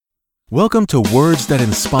Welcome to Words That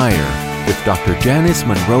Inspire with Dr. Janice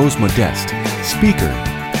Monrose Modeste, speaker,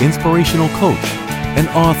 inspirational coach, and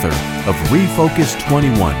author of Refocus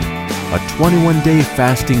 21, a 21-day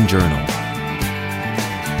fasting journal.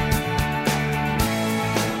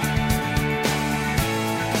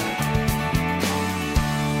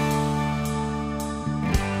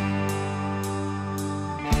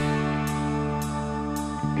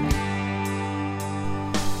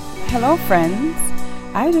 Hello, friends.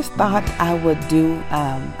 I just thought I would do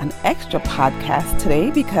an extra podcast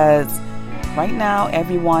today because right now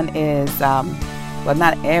everyone is, well,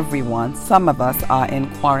 not everyone, some of us are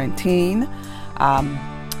in quarantine.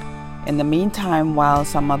 In the meantime, while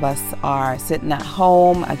some of us are sitting at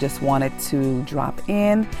home, I just wanted to drop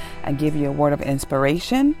in and give you a word of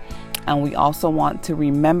inspiration. And we also want to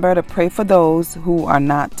remember to pray for those who are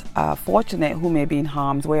not fortunate, who may be in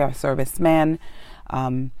harm's way, our servicemen,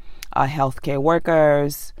 healthcare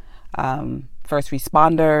workers, first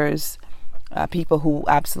responders, people who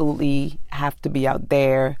absolutely have to be out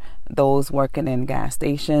there, those working in gas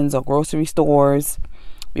stations or grocery stores.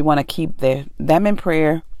 We want to keep them in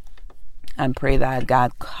prayer and pray that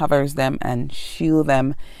God covers them and shield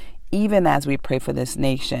them, even as we pray for this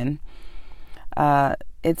nation.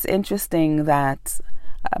 It's interesting that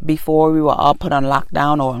before we were all put on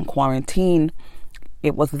lockdown or in quarantine,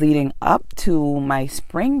 it was leading up to my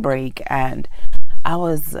spring break, and I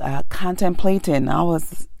was contemplating. I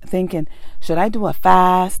was thinking, should I do a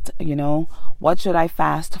fast? What should I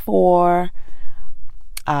fast for?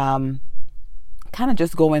 Kind of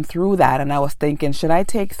just going through that, and I was thinking, should I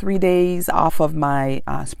take 3 days off of my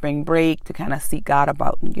spring break to kind of seek God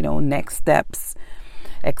about, next steps,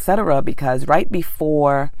 etc. Because right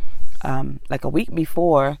before, like a week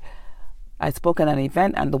before, I spoke at an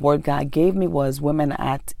event, and the word God gave me was women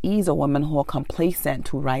at ease, or women who are complacent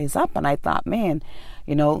to rise up. And I thought, man,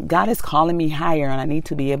 God is calling me higher, and I need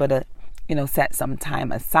to be able to, set some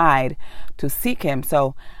time aside to seek Him.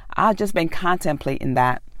 So I've just been contemplating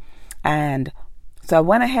that. And so I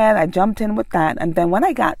went ahead, I jumped in with that. And then when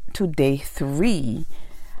I got to day 3,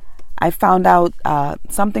 I found out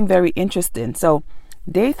something very interesting. So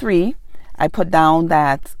day 3, I put down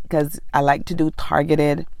that because I like to do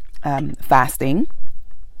targeted fasting,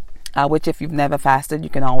 which if you've never fasted,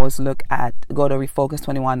 you can always go to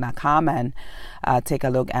refocus21.com and take a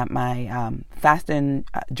look at my fasting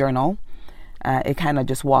journal. It kind of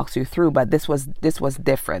just walks you through, but this was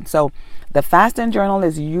different. So the fasting journal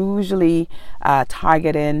is usually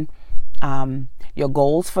targeting your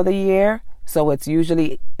goals for the year. So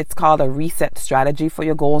it's called a reset strategy for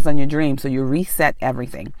your goals and your dreams. So you reset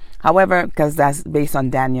everything. However, because that's based on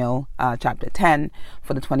Daniel chapter 10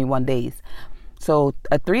 for the 21 days. So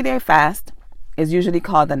a 3-day fast is usually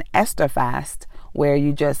called an Esther fast, where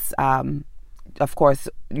you just, of course,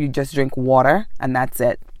 you just drink water and that's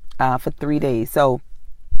it for 3 days. So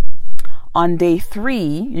on day 3,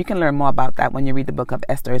 you can learn more about that when you read the book of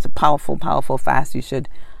Esther. It's a powerful, powerful fast. You should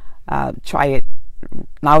try it.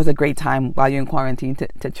 Now is a great time while you're in quarantine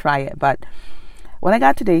to try it. But when I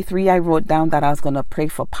got to day 3, I wrote down that I was going to pray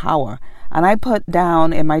for power. And I put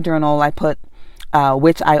down in my journal,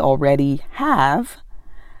 which I already have,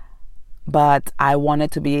 but I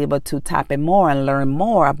wanted to be able to tap in more and learn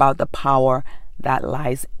more about the power that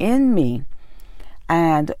lies in me.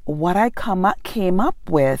 And what I came up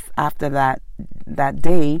with after that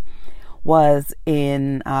day was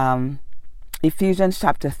in Ephesians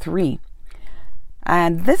chapter 3.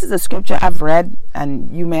 And this is a scripture I've read,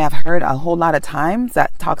 and you may have heard a whole lot of times,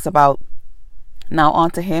 that talks about now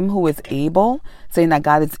unto Him who is able, saying that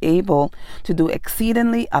God is able to do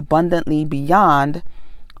exceedingly abundantly beyond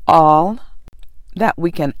all that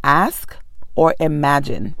we can ask or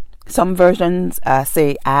imagine. Some versions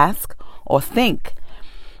say ask or think,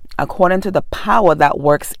 according to the power that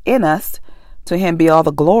works in us. To Him be all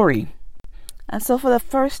the glory. And so for the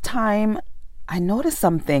first time, I noticed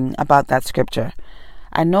something about that scripture.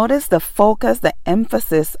 I noticed the focus, the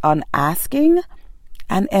emphasis on asking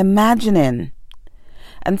and imagining.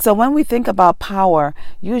 And so when we think about power,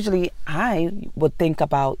 usually I would think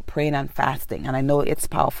about praying and fasting. And I know it's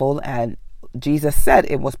powerful, and Jesus said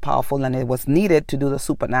it was powerful and it was needed to do the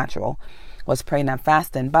supernatural, was praying and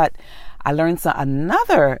fasting. But I learned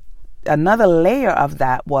another layer of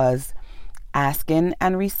that was asking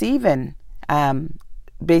and receiving,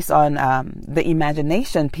 based on the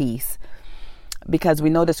imagination piece, because we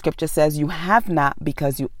know the scripture says you have not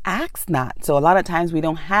because you ask not. So a lot of times we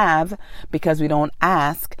don't have because we don't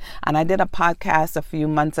ask. And I did a podcast a few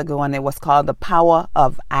months ago, and it was called The Power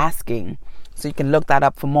of Asking. So you can look that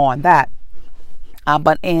up for more on that.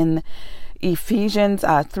 But in Ephesians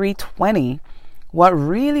 3:20, what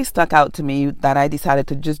really stuck out to me that I decided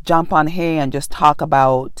to just jump on here and just talk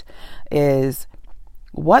about is,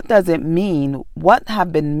 what does it mean? What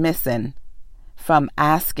have been missing from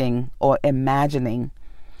asking or imagining?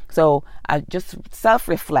 So I just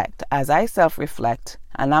self-reflect. As I self-reflect,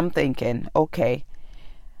 and I'm thinking, okay,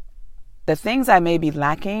 the things I may be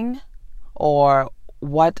lacking, or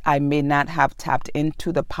what I may not have tapped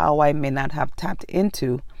into, the power I may not have tapped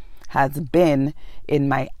into, has been in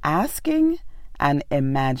my asking and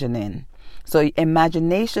imagining. So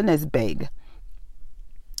imagination is big.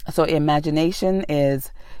 So imagination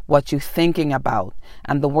is what you're thinking about.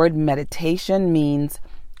 And the word meditation means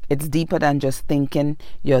it's deeper than just thinking.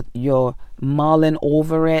 You're mulling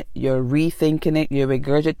over it, you're rethinking it, you're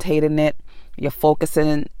regurgitating it, you're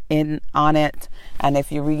focusing in on it. And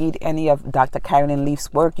if you read any of Dr. Carolyn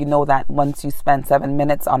Leaf's work, you know that once you spend 7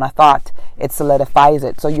 minutes on a thought, it solidifies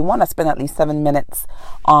it. So you want to spend at least 7 minutes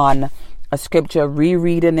on a scripture,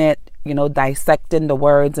 rereading it, dissecting the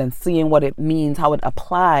words and seeing what it means, how it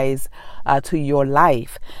applies to your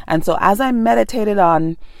life. And so as I meditated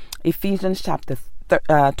on Ephesians chapter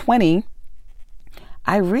 20,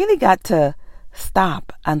 I really got to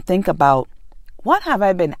stop and think about, what have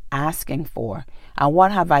I been asking for and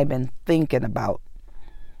what have I been thinking about?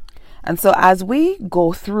 And so as we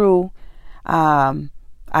go through, as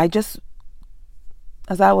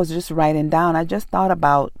I was just writing down, I just thought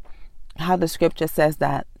about how the scripture says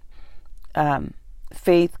that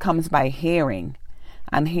faith comes by hearing,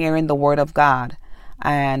 and hearing the word of God.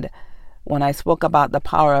 And when I spoke about the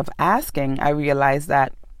power of asking, I realized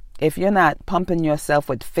that if you're not pumping yourself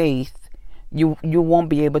with faith, you won't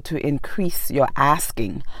be able to increase your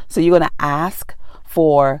asking. So you're going to ask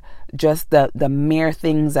for just the mere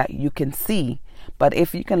things that you can see. But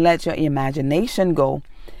if you can let your imagination go,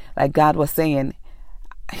 like God was saying,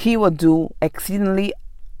 He will do exceedingly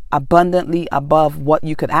abundantly above what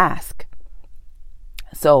you could ask.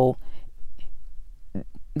 So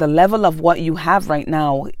the level of what you have right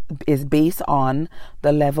now is based on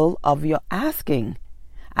the level of your asking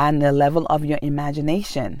and the level of your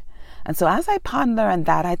imagination. And so as I ponder on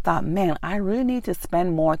that, I thought, man, I really need to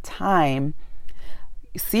spend more time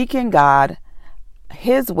seeking God,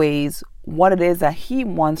 His ways, what it is that He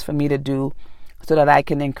wants for me to do so that I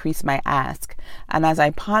can increase my ask. And as I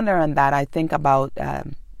ponder on that, I think about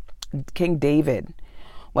King David.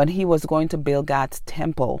 When he was going to build God's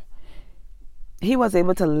temple, he was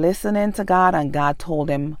able to listen into God, and God told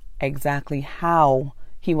him exactly how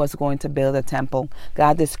he was going to build a temple.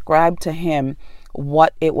 God described to him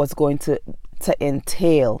what it was going to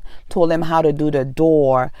entail, told him how to do the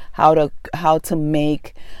door, how to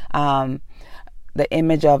make the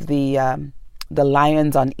image of the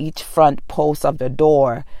lions on each front post of the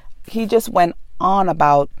door. He just went on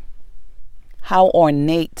about how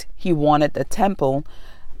ornate he wanted the temple,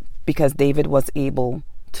 because David was able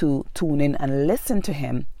to tune in and listen to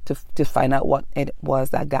him to find out what it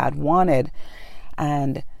was that God wanted.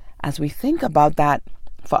 And as we think about that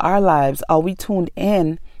for our lives, are we tuned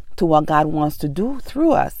in to what God wants to do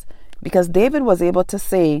through us? Because David was able to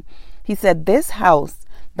say, he said, this house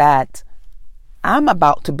that I'm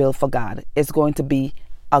about to build for God is going to be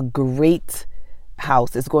a great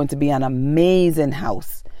house. It's going to be an amazing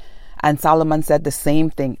house. And Solomon said the same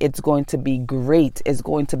thing. It's going to be great. It's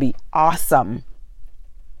going to be awesome.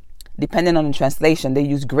 Depending on the translation, they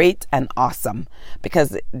use great and awesome,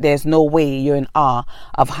 because there's no way you're in awe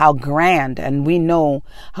of how grand, and we know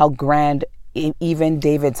how grand even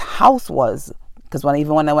David's house was, because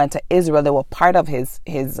even when they went to Israel, they were part of his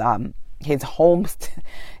home.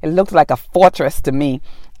 It looked like a fortress to me,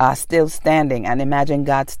 still standing. And imagine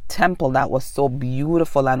God's temple that was so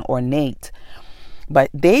beautiful and ornate. But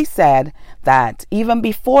they said that even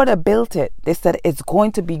before they built it, they said it's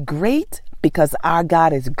going to be great because our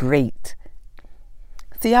God is great.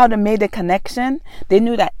 See how they made the connection? They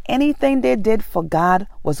knew that anything they did for God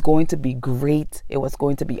was going to be great. It was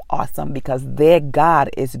going to be awesome because their God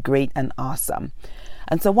is great and awesome.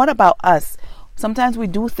 And so what about us? Sometimes we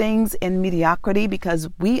do things in mediocrity because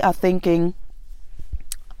we are thinking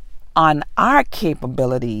on our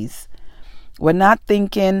capabilities. We're not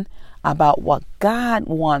thinking about what God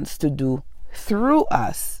wants to do through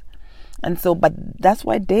us. And so, but that's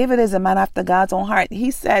why David is a man after God's own heart. He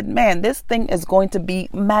said, man, this thing is going to be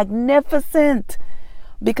magnificent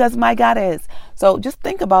because my God is. So just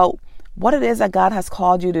think about what it is that God has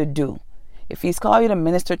called you to do. If He's called you to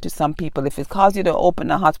minister to some people, if He's called you to open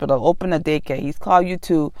a hospital, open a daycare, He's called you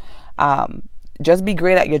to just be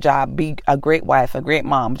great at your job, be a great wife, a great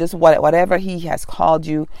mom, just whatever He has called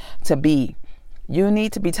you to be. You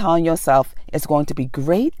need to be telling yourself it's going to be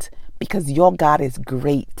great because your God is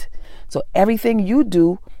great. So everything you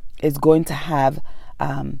do is going to have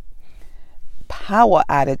power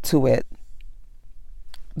added to it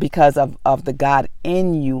because of the God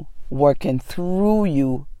in you working through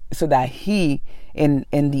you, so that he in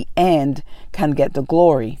the end can get the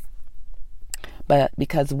glory. But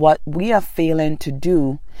because what we are failing to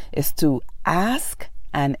do is to ask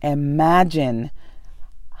and imagine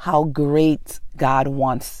how great God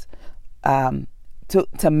wants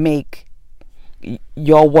to make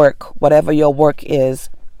your work, whatever your work is,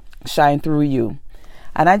 shine through you.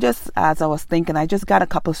 And I just, as I was thinking, I just got a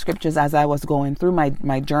couple of scriptures as I was going through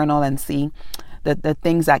my journal and see the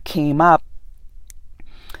things that came up.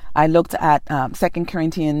 I looked at 2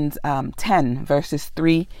 Corinthians 10 verses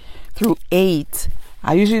 3 through 8.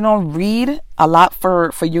 I usually don't read a lot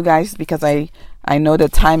for you guys because I know the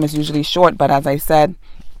time is usually short, but as I said,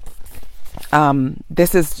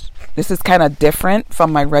 this is kind of different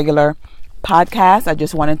from my regular podcast. I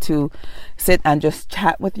just wanted to sit and just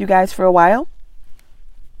chat with you guys for a while.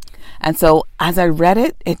 And so as I read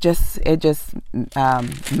it, it just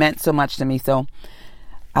meant so much to me. So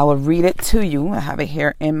I will read it to you. I have it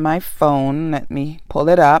here in my phone. Let me pull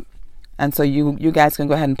it up. And so you guys can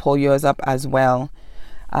go ahead and pull yours up as well.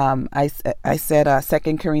 I said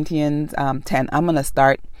 2 Corinthians 10. I'm going to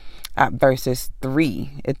start at verses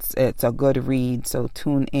 3. It's a good read, so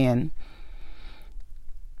tune in.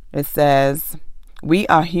 It says, "We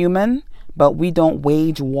are human, but we don't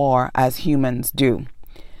wage war as humans do.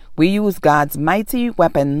 We use God's mighty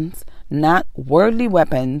weapons, not worldly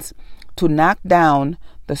weapons, to knock down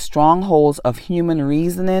the strongholds of human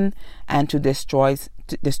reasoning and to destroy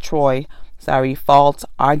false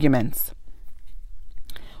arguments.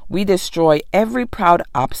 We destroy every proud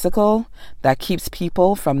obstacle that keeps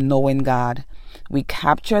people from knowing God. We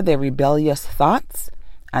capture their rebellious thoughts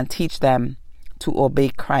and teach them to obey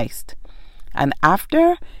Christ. And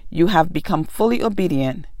after you have become fully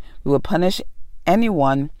obedient, we will punish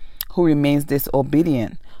anyone who remains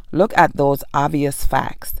disobedient. Look at those obvious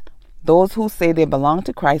facts. Those who say they belong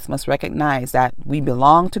to Christ must recognize that we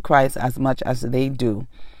belong to Christ as much as they do.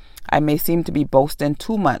 I may seem to be boasting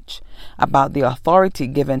too much about the authority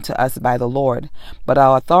given to us by the Lord, but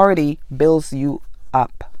our authority builds you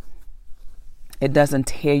up. It doesn't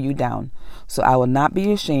tear you down. So I will not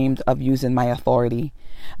be ashamed of using my authority."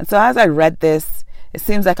 And so as I read this, it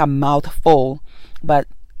seems like a mouthful, but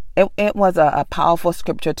it was a powerful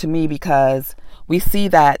scripture to me, because we see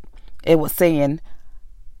that it was saying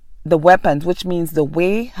the weapons, which means the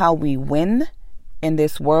way how we win in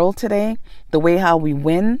this world today, the way how we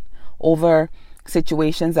win over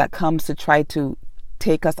situations that comes to try to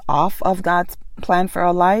take us off of God's plan for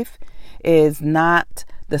our life, is not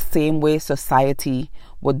the same way society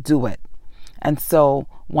would do it. And so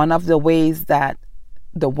one of the ways that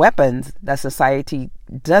the weapons that society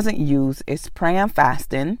doesn't use is prayer and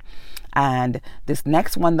fasting. And this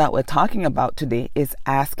next one that we're talking about today is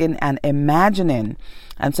asking and imagining.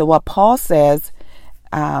 And so what Paul says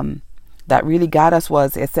that really got us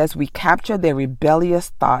was, it says we capture their rebellious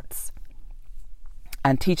thoughts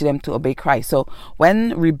and teach them to obey Christ. So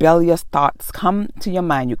when rebellious thoughts come to your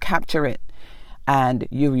mind, you capture it and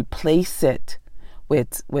you replace it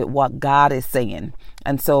with what God is saying.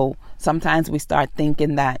 And so sometimes we start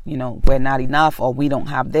thinking that, we're not enough, or we don't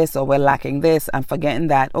have this, or we're lacking this, and forgetting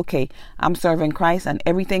that, okay, I'm serving Christ and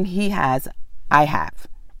everything he has, I have,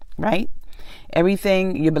 right?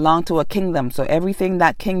 Everything, you belong to a kingdom. So everything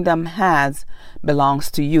that kingdom has belongs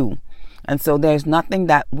to you. And so there's nothing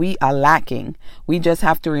that we are lacking. We just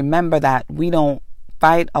have to remember that we don't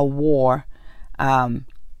fight a war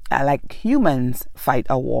like humans fight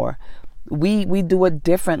a war. We do it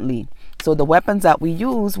differently. So the weapons that we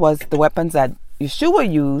use was the weapons that Yeshua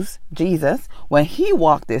used, Jesus, when he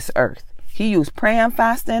walked this earth. He used prayer and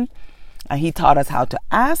fasting, and he taught us how to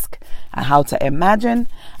ask and how to imagine.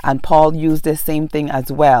 And Paul used the same thing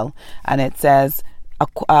as well. And it says,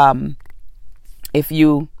 if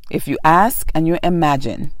you ask and you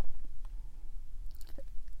imagine,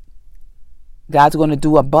 God's going to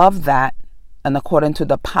do above that, and according to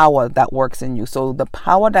the power that works in you. So the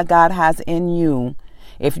power that God has in you,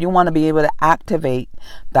 if you want to be able to activate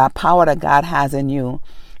that power that God has in you,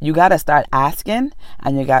 you got to start asking,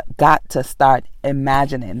 and you got to start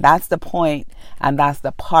imagining. That's the point, and that's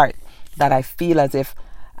the part that I feel as if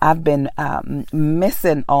I've been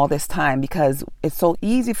missing all this time, because it's so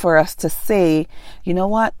easy for us to say, you know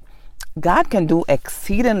what? God can do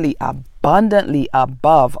exceedingly abundantly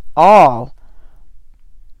above all.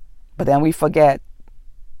 But then we forget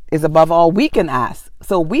is above all we can ask.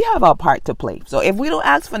 So we have our part to play. So if we don't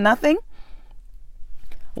ask for nothing,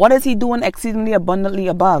 what is he doing exceedingly abundantly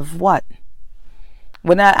above what?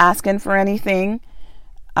 We're not asking for anything.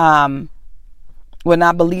 We're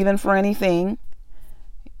not believing for anything,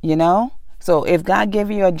 you know? So if God gave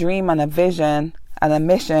you a dream and a vision and a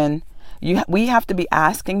mission, we have to be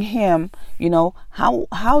asking him, you know,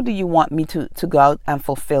 how do you want me to go out and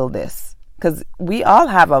fulfill this? Because we all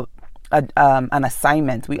have an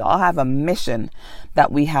assignment. We all have a mission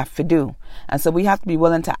that we have to do. And so we have to be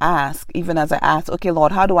willing to ask, even as I ask, okay,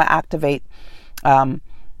 Lord, how do I activate,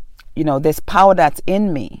 this power that's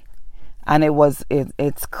in me? And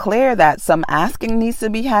it's clear that some asking needs to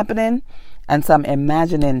be happening and some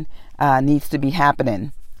imagining needs to be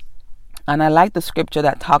happening. And I like the scripture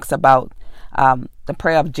that talks about the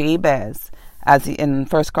prayer of Jabez in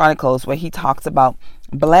 1 Chronicles, where he talks about,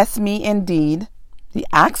 bless me indeed. He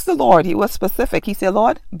asked the Lord, he was specific. He said,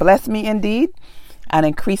 Lord, bless me indeed and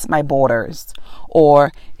increase my borders,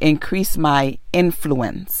 or increase my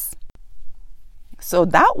influence. So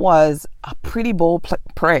that was a pretty bold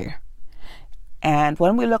prayer. And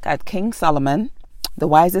when we look at King Solomon, the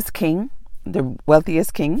wisest king, the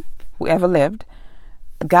wealthiest king who ever lived,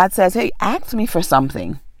 God says, hey, ask me for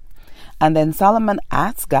something. And then Solomon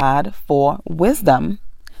asked God for wisdom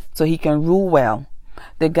so he can rule well.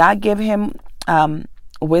 Did God give him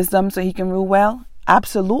wisdom so he can rule well?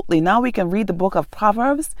 Absolutely. Now we can read the book of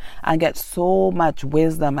Proverbs and get so much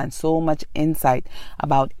wisdom and so much insight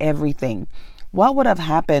about everything. What would have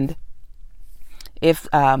happened if,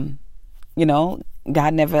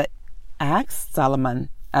 God never asked Solomon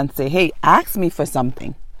and say, hey, ask me for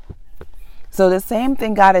something? So the same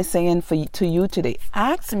thing God is saying to you today.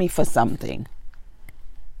 Ask me for something.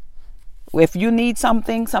 If you need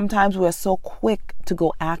something, sometimes we're so quick to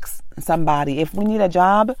go ask somebody. If we need a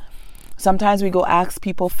job, sometimes we go ask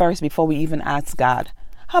people first before we even ask God.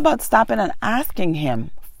 How about stopping and asking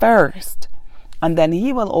him first? And then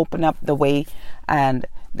he will open up the way, and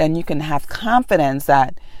then you can have confidence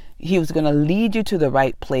that he was going to lead you to the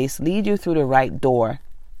right place, lead you through the right door.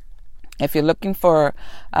 If you're looking for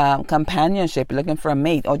companionship, you're looking for a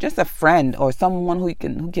mate or just a friend or someone who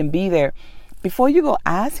can be there, before you go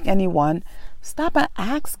ask anyone, stop and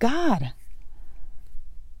ask God.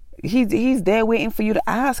 He's there waiting for you to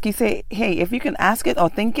ask. He said, hey, if you can ask it or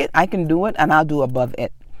think it, I can do it and I'll do above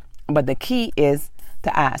it. But the key is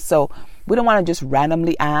to ask. So we don't want to just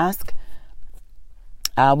randomly ask.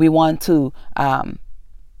 We want to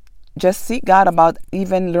just seek God about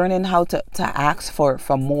even learning how to ask for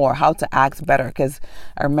more, how to ask better. Because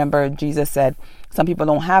I remember Jesus said some people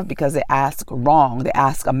don't have because they ask wrong, they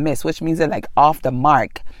ask amiss, which means they're like off the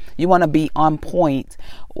mark. You want to be on point,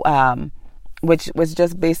 which was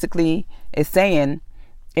just basically is saying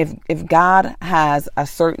if God has a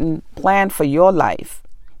certain plan for your life,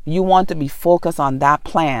 you want to be focused on that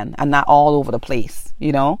plan and not all over the place,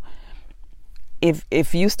 you know.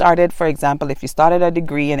 If you started, for example, if you started a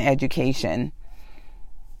degree in education,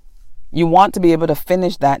 you want to be able to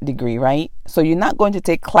finish that degree, right? So you're not going to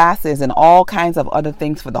take classes and all kinds of other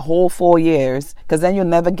things for the whole 4 years, because then you'll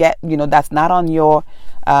never get, that's not on your,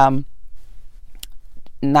 not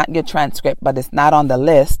your transcript, but it's not on the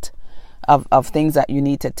list of things that you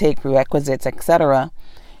need to take, prerequisites, etc.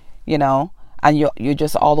 And you're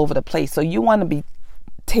just all over the place. So you want to be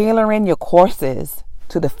tailoring your courses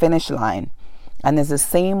to the finish line. And it's the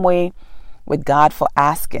same way with God for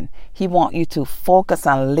asking. He wants you to focus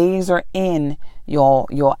and laser in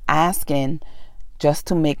your asking, just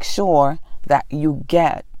to make sure that you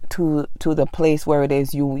get to the place where it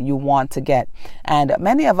is you want to get. And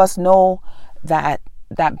many of us know that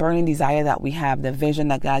burning desire that we have, the vision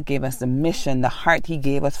that God gave us, the mission, the heart he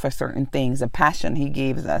gave us for certain things, the passion he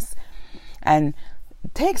gave us. And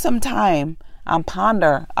take some time and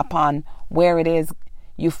ponder upon where it is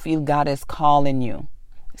you feel God is calling you.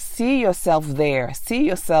 See yourself there. See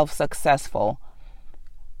yourself successful.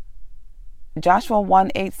 Joshua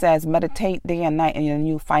 1:8 says, meditate day and night and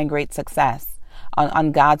you'll find great success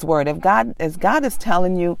on God's word. If God is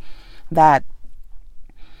telling you that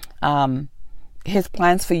his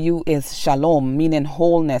plans for you is shalom, meaning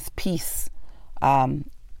wholeness, peace,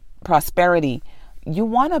 prosperity, you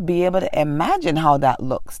want to be able to imagine how that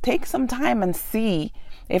looks. Take some time and see.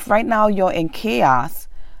 If right now you're in chaos,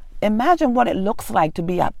 imagine what it looks like to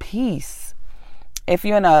be at peace. If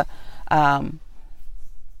you're in a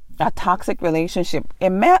toxic relationship,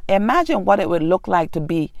 imagine what it would look like to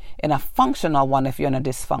be in a functional one if you're in a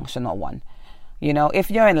dysfunctional one.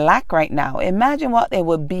 If you're in lack right now, imagine what it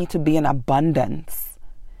would be to be in abundance.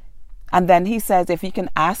 And then he says, if you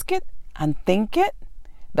can ask it and think it,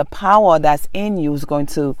 the power that's in you is going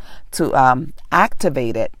to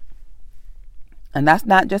activate it. And that's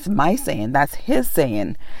not just my saying, that's his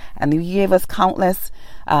saying. And he gave us countless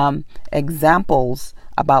examples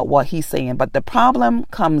about what he's saying. But the problem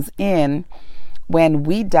comes in when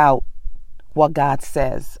we doubt what God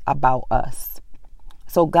says about us.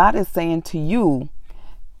 So God is saying to you,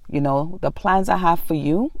 the plans I have for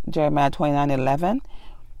you, Jeremiah 29:11,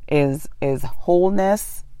 is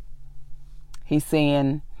wholeness. He's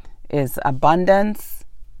saying is abundance.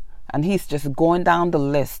 And he's just going down the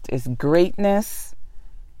list. It's greatness.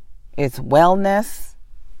 It's wellness.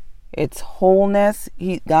 It's wholeness.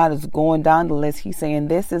 God is going down the list. He's saying,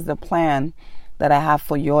 this is the plan that I have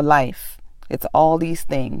for your life. It's all these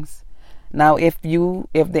things. Now, if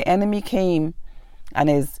the enemy came and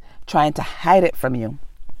is trying to hide it from you,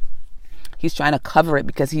 he's trying to cover it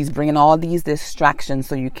because he's bringing all these distractions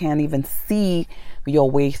so you can't even see your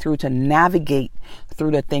way through to navigate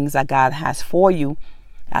through the things that God has for you.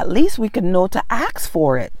 At least we can know to ask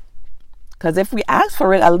for it. Because if we ask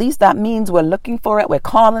for it, at least that means we're looking for it. We're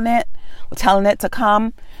calling it. We're telling it to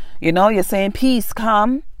come. You're saying, peace,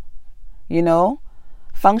 come.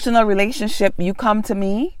 Functional relationship, you come to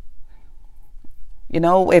me.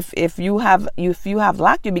 If you have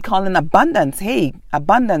lack, you'll be calling abundance. Hey,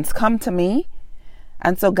 abundance, come to me.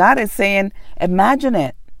 And so God is saying, imagine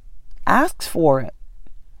it. Ask for it.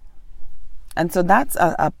 And so that's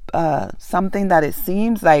something that it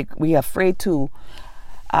seems like we're afraid to.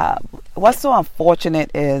 What's so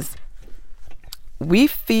unfortunate is we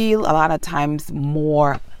feel a lot of times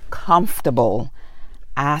more comfortable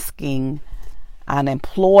asking an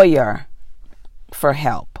employer for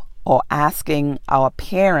help, or asking our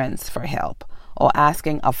parents for help, or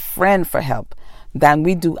asking a friend for help, than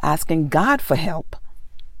we do asking God for help.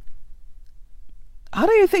 How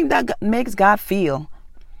do you think that makes God feel?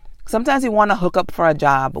 Sometimes we want to hook up for a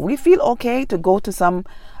job. We feel okay to go to some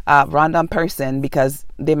random person because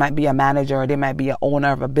they might be a manager or they might be an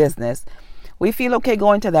owner of a business. We feel okay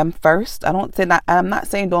going to them first. I'm not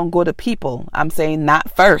saying don't go to people. I'm saying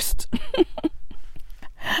not first.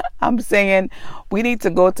 I'm saying we need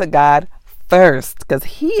to go to God first, because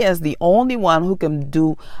he is the only one who can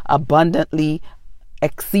do abundantly,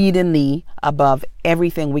 exceedingly above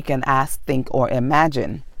everything we can ask, think, or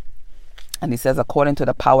imagine. And he says, according to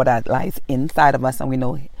the power that lies inside of us, and we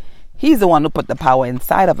know he's the one who put the power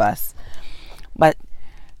inside of us. But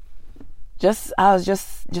I was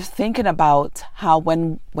just thinking about how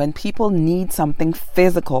when people need something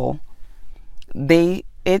physical,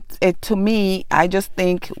 to me, I just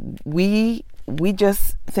think we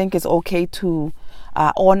just think it's okay to,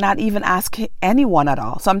 or not even ask anyone at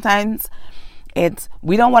all. Sometimes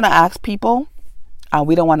we don't want to ask people, and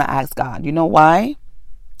we don't want to ask God. You know why?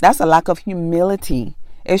 That's a lack of humility.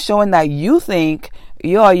 It's showing that you think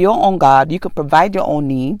you're your own God. You can provide your own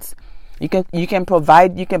needs. You can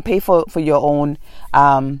pay for your own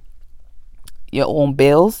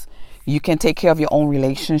bills. You can take care of your own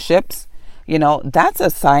relationships. That's a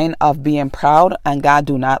sign of being proud, and God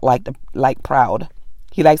do not like proud.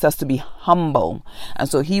 He likes us to be humble. And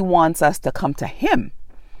so he wants us to come to him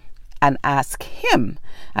and ask him.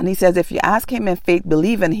 And he says, if you ask him in faith,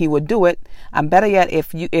 believing, he would do it. And better yet,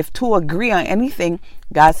 if two agree on anything,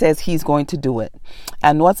 God says he's going to do it.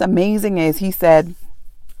 And what's amazing is he said,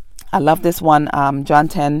 I love this one, John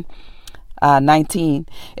 10:19.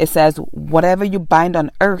 It says, whatever you bind on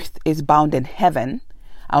earth is bound in heaven,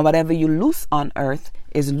 and whatever you loose on earth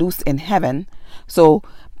is loose in heaven. So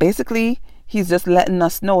basically, he's just letting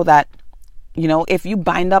us know that, if you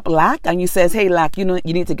bind up lack and you says, hey, lack, you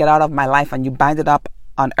need to get out of my life, and you bind it up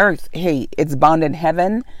on earth, hey, it's bound in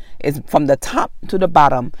heaven. It's from the top to the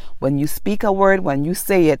bottom. When you speak a word, when you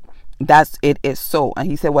say it, it is so. And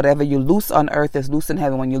he said, whatever you loose on earth is loose in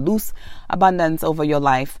heaven. When you loose abundance over your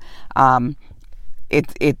life,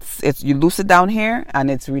 it's you loose it down here,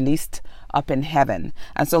 and it's released up in heaven.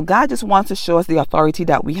 And so God just wants to show us the authority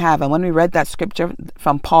that we have. And when we read that scripture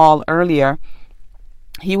from Paul earlier,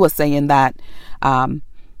 he was saying that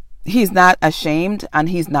he's not ashamed and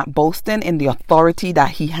he's not boasting in the authority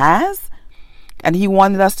that he has. And he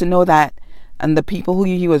wanted us to know that, and the people who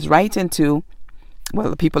he was writing to, well,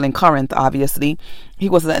 the people in Corinth, obviously, he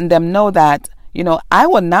was letting them know that, I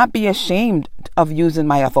will not be ashamed of using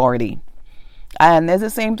my authority. And there's the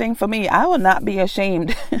same thing for me. I will not be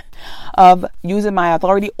ashamed of using my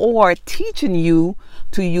authority or teaching you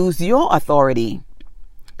to use your authority.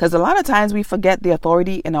 Because a lot of times we forget the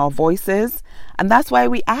authority in our voices. And that's why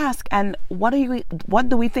we ask, and what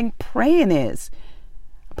do we think praying is?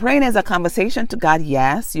 Praying is a conversation to God.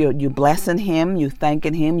 Yes, you blessing him, you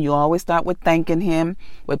thanking him. You always start with thanking him,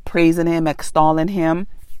 with praising him, extolling him.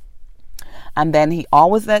 And then he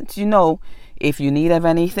always lets you know, if you need of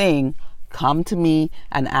anything, come to me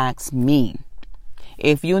and ask me.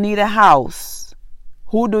 If you need a house,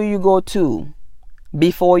 who do you go to?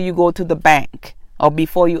 before you go to the bank or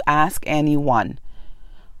before you ask anyone.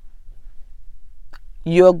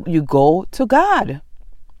 You go to God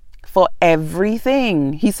for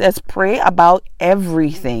everything. He says, pray about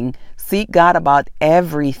everything. Seek God about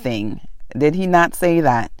everything. Did he not say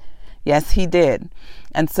that? Yes, he did.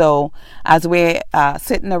 And so as we're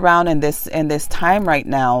sitting around in this time right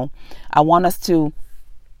now, I want us to,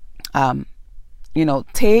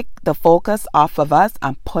 take the focus off of us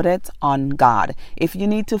and put it on God. If you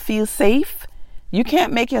need to feel safe, you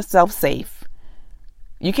can't make yourself safe.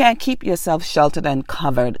 You can't keep yourself sheltered and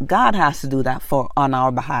covered. God has to do that on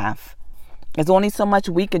our behalf. There's only so much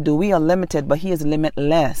we can do. We are limited, but he is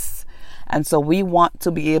limitless. And so we want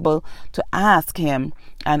to be able to ask him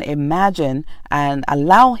and imagine and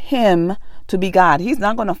allow him to be God. He's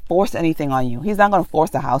not going to force anything on you. He's not going to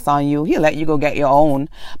force a house on you. He'll let you go get your own.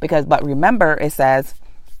 But remember, it says,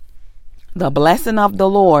 the blessing of the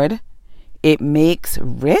Lord, it makes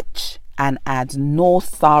rich and adds no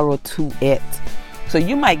sorrow to it. So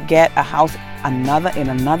you might get a house in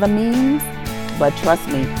another means, but trust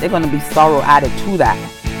me, there's going to be sorrow added to that.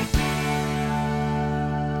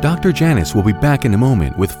 Dr. Janice will be back in a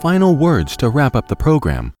moment with final words to wrap up the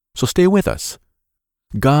program, so stay with us.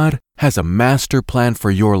 God has a master plan for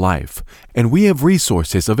your life, and we have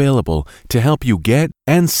resources available to help you get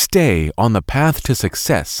and stay on the path to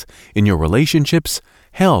success in your relationships,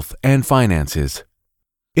 health, and finances.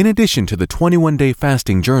 In addition to the 21-day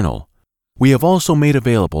fasting journal, we have also made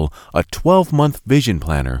available a 12-month vision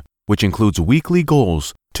planner, which includes weekly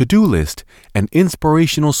goals, to-do list, and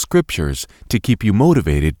inspirational scriptures to keep you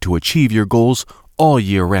motivated to achieve your goals all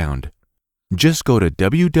year round. Just go to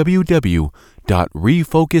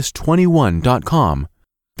www.refocus21.com.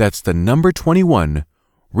 That's the number 21,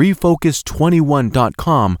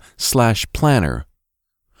 refocus21.com/planner.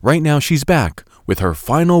 Right now she's back with her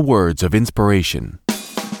final words of inspiration.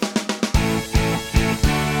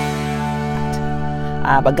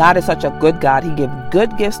 But God is such a good God. He gives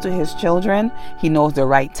good gifts to his children. He knows the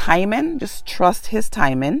right timing. Just trust his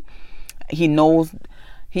timing. He knows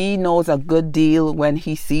a good deal when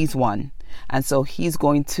he sees one. And so he's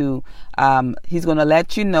going to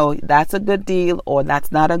let you know that's a good deal or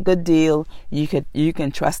that's not a good deal. You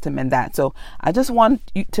can trust him in that. So I just want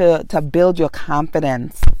you to build your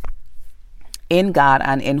confidence in God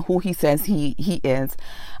and in who he says he is.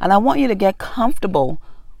 And I want you to get comfortable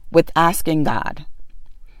with asking God.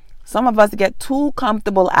 Some of us get too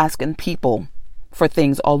comfortable asking people for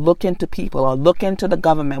things, or look into people, or look into the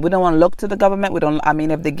government. We don't want to look to the government.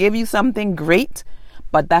 If they give you something, great,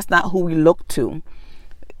 but that's not who we look to.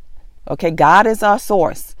 Okay, God is our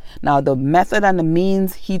source. Now, the method and the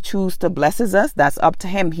means he chooses to blesses us, that's up to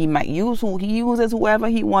him. He might use whoever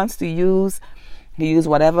he wants to use. He uses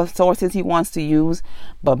whatever sources he wants to use,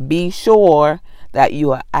 but be sure that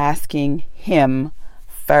you are asking him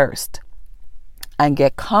first. And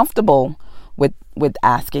get comfortable with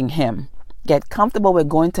asking him. Get comfortable with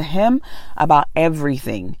going to him about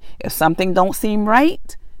everything. If something don't seem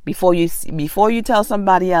right, before you tell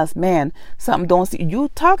somebody else, man, something don't seem, you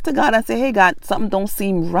talk to God and say, hey God, something don't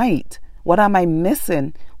seem right. What am I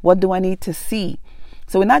missing? What do I need to see?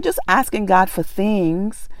 So we're not just asking God for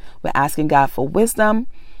things. We're asking God for wisdom.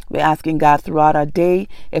 We're asking God throughout our day.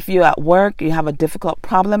 If you're at work, you have a difficult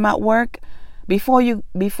problem at work, before you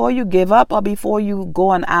give up, or before you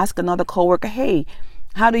go and ask another coworker, hey,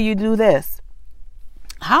 how do you do this?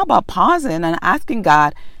 How about pausing and asking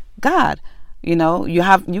God, you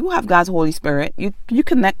have God's Holy Spirit. You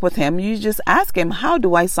connect with him. You just ask him, how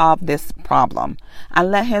do I solve this problem?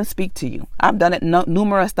 And let him speak to you. I've done it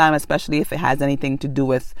numerous times, especially if it has anything to do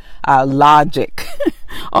with logic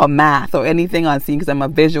or math or anything unseen, because I'm a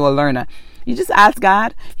visual learner. You just ask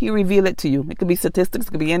God, he'll reveal it to you. It could be statistics, it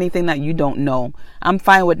could be anything that you don't know. I'm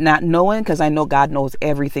fine with not knowing, because I know God knows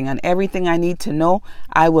everything, and everything I need to know,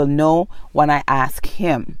 I will know when I ask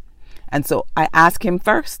him. And so I ask him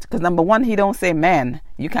first, because number one, he don't say, man,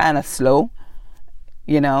 you kind of slow.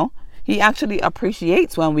 He actually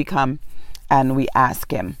appreciates when we come and we ask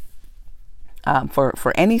him for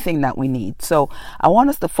anything that we need. So I want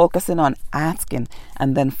us to focus in on asking,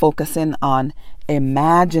 and then focusing on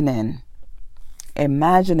imagining. And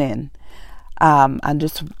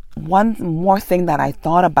just one more thing that I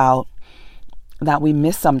thought about that we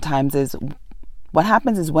miss sometimes is what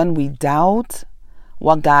happens is when we doubt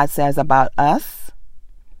what God says about us,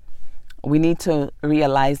 we need to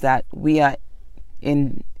realize that we are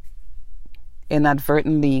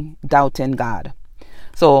inadvertently doubting God.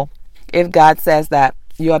 So if God says that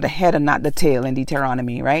you're the head and not the tail in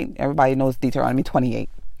Deuteronomy, right? Everybody knows Deuteronomy 28.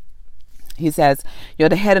 He says, you're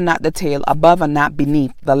the head and not the tail, above and not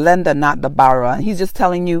beneath, the lender, not the borrower. And he's just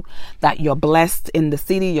telling you that you're blessed in the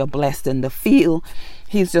city, you're blessed in the field.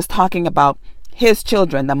 He's just talking about his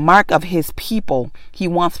children, the mark of his people. He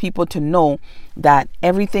wants people to know that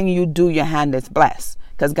everything you do, your hand is blessed.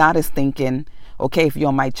 Because God is thinking, okay, if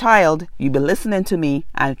you're my child, you be listening to me.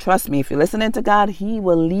 And trust me, if you're listening to God, he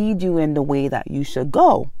will lead you in the way that you should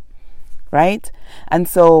go. Right? And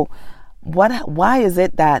so why is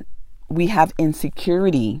it that we have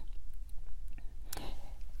insecurity?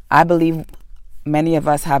 I believe many of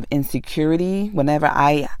us have insecurity. Whenever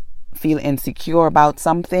I feel insecure about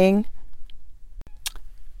something,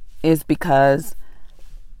 is because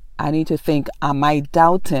I need to think, am I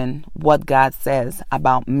doubting what God says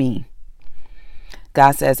about me?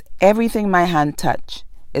 God says, everything my hand touch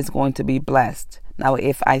is going to be blessed. Now,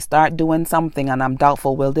 if I start doing something and I'm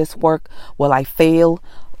doubtful, will this work? Will I fail?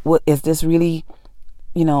 Is this really,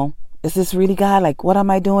 is this really God? Like, what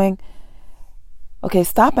am I doing? Okay,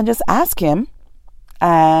 stop and just ask him.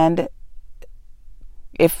 And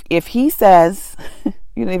if he says,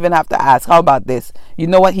 you don't even have to ask, how about this? You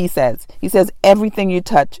know what he says? He says, everything you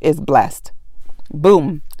touch is blessed.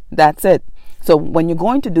 Boom. That's it. So when you're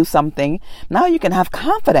going to do something, now you can have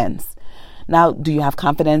confidence. Now, do you have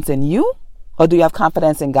confidence in you, or do you have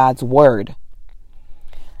confidence in God's word?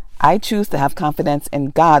 I choose to have confidence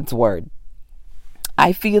in God's word.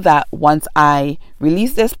 I feel that once I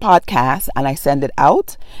release this podcast and I send it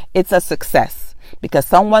out, it's a success, because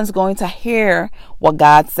someone's going to hear what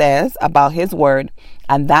God says about his word,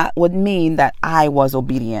 and that would mean that I was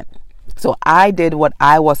obedient. So I did what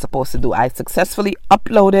I was supposed to do. I successfully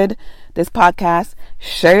uploaded this podcast,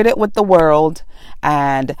 shared it with the world,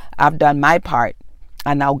 and I've done my part.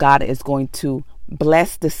 And now God is going to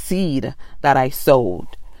bless the seed that I sowed.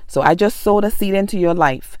 So I just sowed a seed into your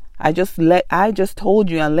life. I just told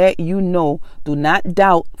you and let you know, do not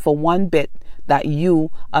doubt for one bit that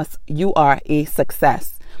you are a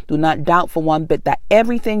success. Do not doubt for one bit that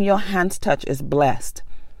everything your hands touch is blessed.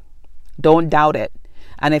 Don't doubt it.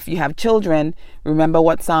 And if you have children, remember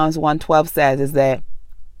what Psalms 112 says, is that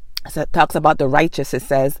it talks about the righteous. It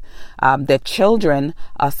says the children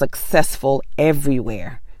are successful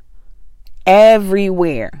everywhere.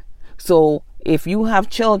 Everywhere. So if you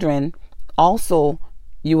have children, also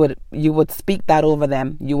you would speak that over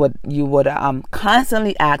them. You would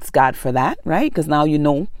constantly ask God for that, right? Because now you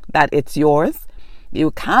know that it's yours. You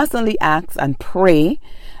would constantly ask and pray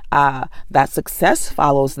that success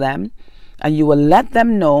follows them, and you will let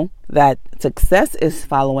them know that success is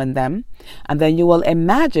following them. And then you will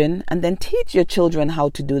imagine and then teach your children how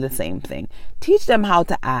to do the same thing. Teach them how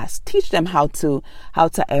to ask. Teach them how to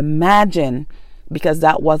imagine, because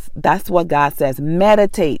that's what God says.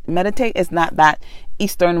 Meditate. Meditate is not that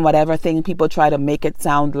Eastern whatever thing people try to make it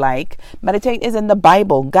sound like. Meditate is in the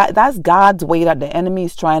Bible. God, that's God's way that the enemy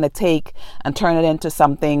is trying to take and turn it into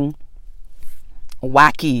something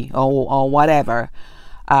wacky or whatever.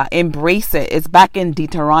 Embrace it. It's back in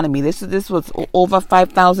Deuteronomy. This was over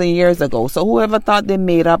 5,000 years ago. So whoever thought they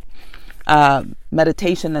made up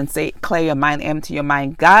meditation and say clear your mind, empty your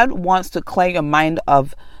mind, God wants to clear your mind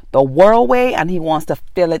of the world way, and he wants to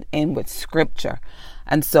fill it in with scripture.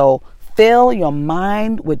 And so fill your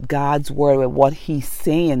mind with God's word, with what he's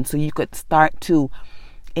saying, so you could start to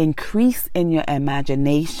increase in your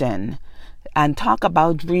imagination and talk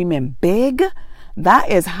about dreaming big. That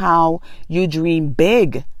is how you dream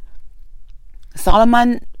big.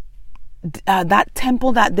 Solomon, that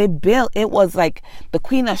temple that they built, it was like the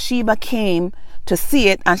Queen of Sheba came to see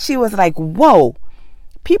it, and she was like, whoa.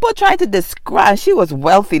 People tried to describe, she was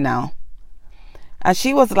wealthy now, and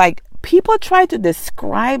she was like, people tried to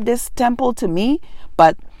describe this temple to me,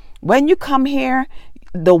 but when you come here,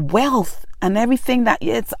 the wealth and everything, that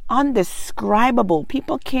it's undescribable.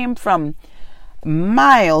 People came from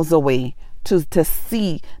miles away to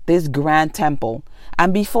see this grand temple.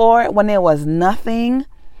 And before, when there was nothing,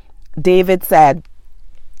 David said,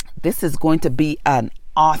 this is going to be an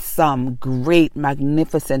awesome, great,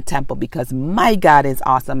 magnificent temple, because my God is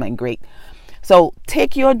awesome and great. So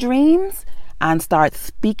take your dreams and start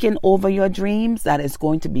speaking over your dreams that it's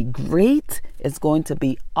going to be great, it's going to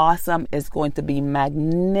be awesome, it's going to be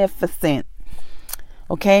magnificent.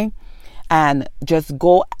 Okay? And just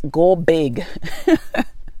go big.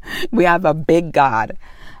 We have a big God.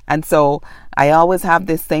 And so I always have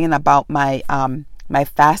this saying about my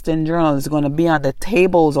fasting journal is going to be on the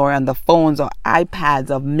tables or on the phones or iPads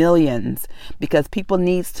of millions, because people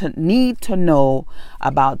need to know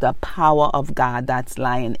about the power of God that's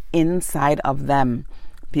lying inside of them.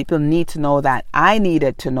 People need to know that. I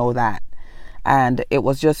needed to know that. And it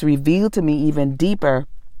was just revealed to me even deeper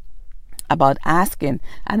about asking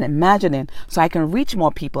and imagining so I can reach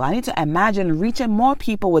more people. I need to imagine reaching more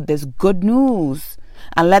people with this good news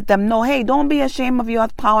and let them know, hey, don't be ashamed of your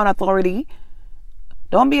power and authority.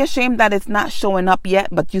 Don't be ashamed that it's not showing up yet,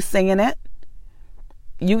 but you singing it.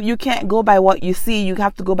 You can't go by what you see. You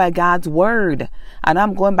have to go by God's word. And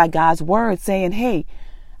I'm going by God's word saying, hey,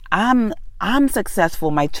 I'm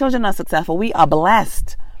successful. My children are successful. We are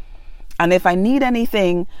blessed. And if I need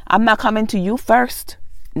anything, I'm not coming to you first.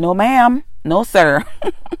 No, ma'am. No, sir.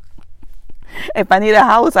 If I need a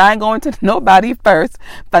house, I ain't going to nobody first.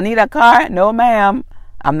 If I need a car, no, ma'am.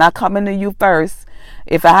 I'm not coming to you first.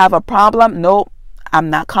 If I have a problem, nope.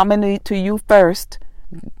 I'm not coming to you first.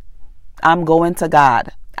 I'm going to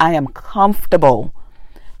God. I am comfortable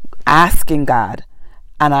asking God,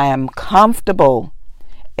 and I am comfortable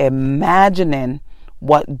imagining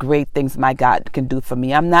what great things my God can do for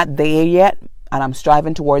me. I'm not there yet, and I'm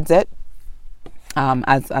striving towards it,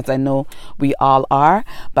 as I know we all are,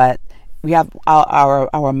 but we have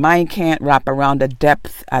our mind can't wrap around the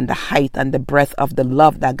depth and the height and the breadth of the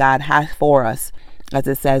love that God has for us, as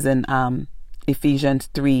it says in Ephesians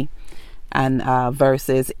 3 and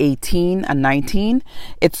verses 18 and 19.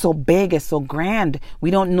 It's so big, it's so grand. We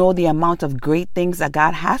don't know the amount of great things that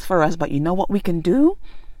God has for us, but you know what we can do?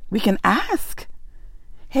 We can ask.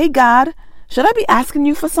 Hey God, should I be asking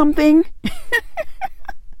you for something?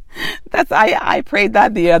 I prayed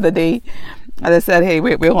that the other day. As I said, hey,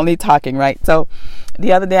 we're only talking, right? So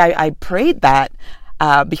the other day I prayed that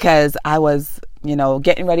because I was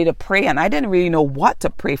getting ready to pray, and I didn't really know what to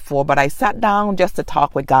pray for, but I sat down just to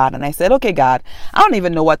talk with God, and I said, okay, God, I don't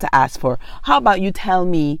even know what to ask for. How about you tell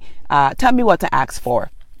me what to ask for?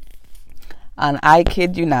 And I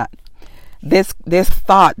kid you not, this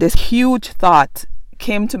huge thought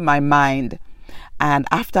came to my mind, and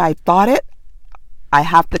after I thought it, I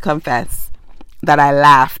have to confess that I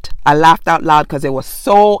laughed out loud because it was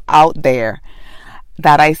so out there,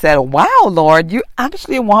 that I said, wow, Lord, you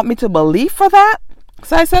actually want me to believe for that?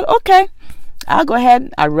 So I said, okay, I'll go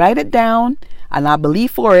ahead. I'll write it down and I'll believe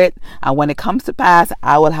for it. And when it comes to pass,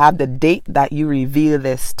 I will have the date that you reveal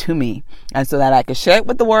this to me. And so that I can share it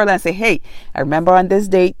with the world and say, hey, I remember on this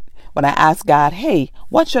date when I asked God, hey,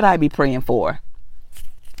 what should I be praying for?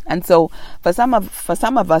 And so for some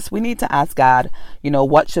of us, we need to ask God,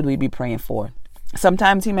 what should we be praying for?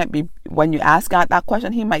 Sometimes he might be, when you ask God that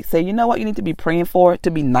question, he might say, you know what you need to be praying for?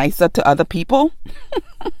 To be nicer to other people.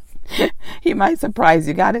 He might surprise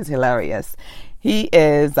you. God is hilarious. He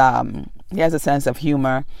has a sense of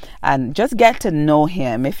humor, and just get to know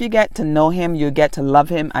him. If you get to know him, you get to love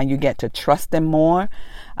him, and you get to trust him more,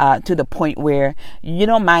 to the point where you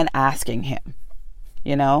don't mind asking him,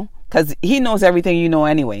 because he knows everything you know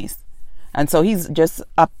anyways. And so he's just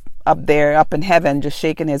up there, up in heaven, just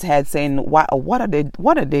shaking his head saying, what are they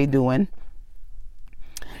doing?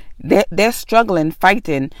 They're struggling,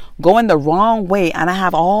 fighting, going the wrong way. And I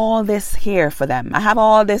have all this here for them. I have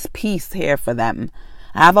all this peace here for them.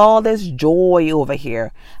 I have all this joy over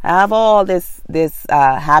here. I have all this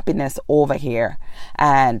happiness over here.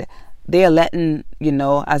 And they're letting,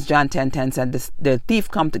 as John 10:10 said, the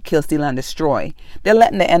thief come to kill, steal, and destroy. They're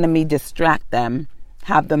letting the enemy distract them,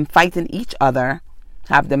 have them fighting each other,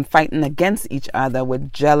 have them fighting against each other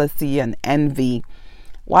with jealousy and envy.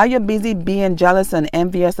 While you're busy being jealous and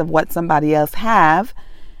envious of what somebody else have,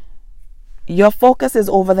 your focus is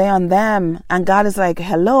over there on them. And God is like,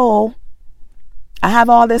 hello, I have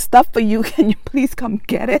all this stuff for you. Can you please come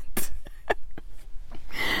get it?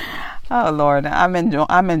 Oh Lord,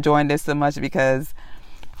 I'm enjoying this so much because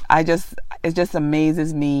it just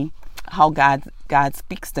amazes me how God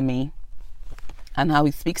speaks to me, and how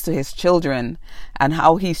he speaks to his children, and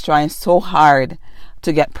how he's trying so hard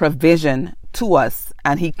to get provision to us,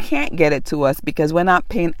 and he can't get it to us because we're not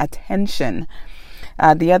paying attention.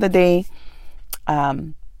 The other day,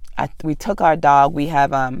 we took our dog. We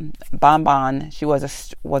have Bonbon. She was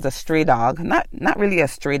a stray dog, not really a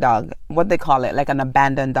stray dog. What they call it, like an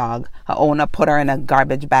abandoned dog. Her owner put her in a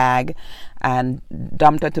garbage bag and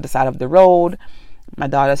dumped her to the side of the road. My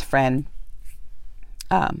daughter's friend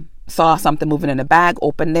saw something moving in the bag,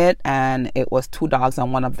 opened it, and it was two dogs,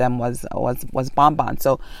 and one of them was Bonbon.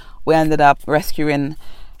 So we ended up rescuing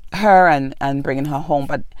her and bringing her home.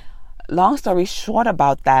 But long story short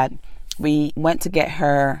about that, we went to get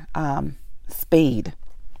her spayed,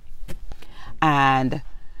 and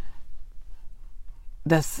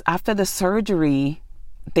after the surgery,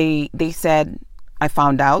 they said, I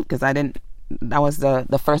found out because I didn't. That was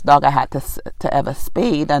the first dog I had to ever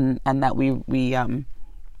spayed, and that we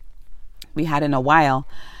had in a while.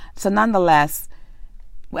 So nonetheless,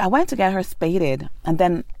 I went to get her spaded, and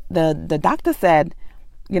then the doctor said,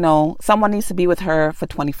 someone needs to be with her for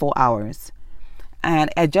 24 hours.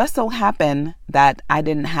 And it just so happened that I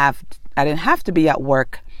didn't have to be at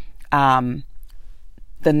work the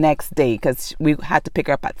next day, because we had to pick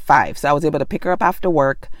her up at 5. So I was able to pick her up after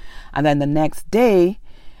work. And then the next day,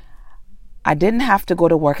 I didn't have to go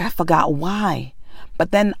to work. I forgot why.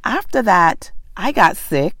 But then after that, I got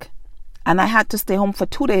sick and I had to stay home for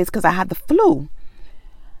 2 days because I had the flu.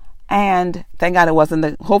 And thank God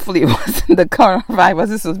hopefully it wasn't the coronavirus.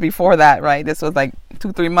 This was before that, right? This was like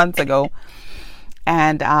 2-3 months ago.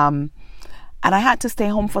 And I had to stay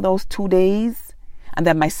home for those 2 days. And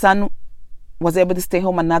then my son was able to stay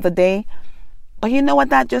home another day. But you know what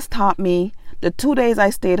that just taught me? The 2 days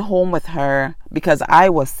I stayed home with her because I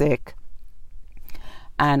was sick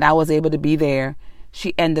and I was able to be there,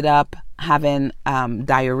 she ended up having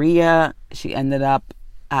diarrhea. She ended up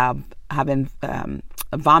having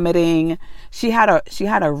vomiting. She had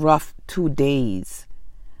a rough 2 days.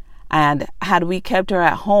 And had we kept her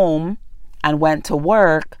at home and went to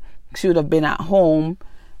work, she would have been at home,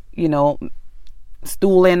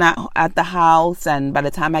 stooling at the house. And by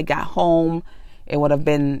the time I got home, it would have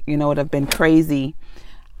been crazy.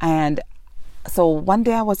 And so one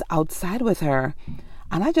day I was outside with her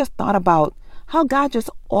and I just thought about how God just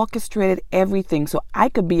orchestrated everything so I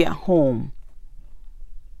could be at home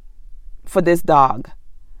for this dog.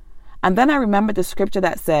 And then I remembered the scripture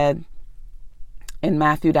that said in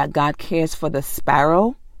Matthew that God cares for the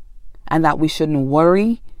sparrow and that we shouldn't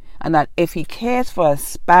worry, and that if he cares for a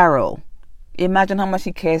sparrow, imagine how much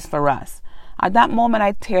he cares for us. At that moment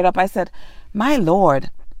I teared up. I said, my Lord,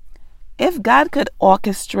 if God could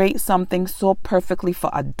orchestrate something so perfectly for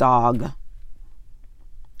a dog,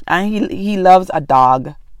 and he loves a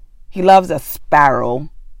dog, he loves a sparrow.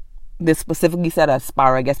 This specifically said a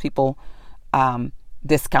sparrow. I guess people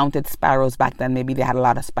discounted sparrows back then. Maybe they had a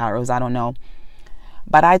lot of sparrows. I don't know.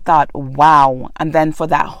 But I thought, wow. And then for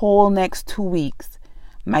that whole next 2 weeks,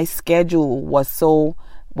 my schedule was so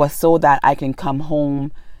that I can come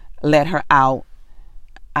home, let her out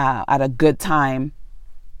at a good time.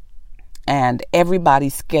 And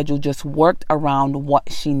everybody's schedule just worked around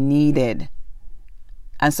what she needed.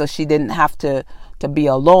 And so she didn't have to be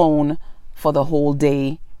alone for the whole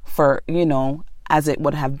day for, as it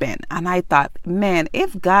would have been. And I thought, man,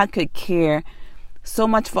 if God could care so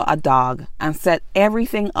much for a dog and set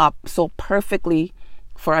everything up so perfectly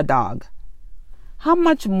for a dog, how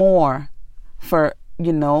much more for,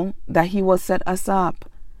 that he will set us up.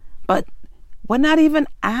 But we're not even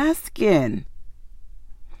asking.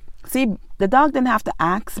 See, the dog didn't have to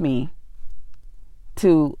ask me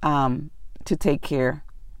to take care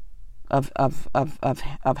of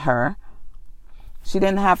her. She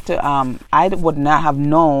didn't have to. I would not have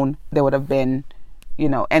known there would have been,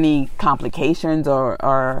 any complications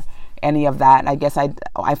or any of that. I guess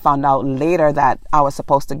I found out later that I was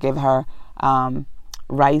supposed to give her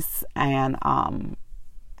rice and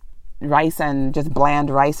just bland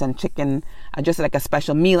rice and chicken, just like a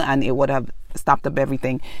special meal, and it would have stopped up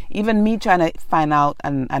everything. Even me trying to find out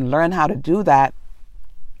and learn how to do that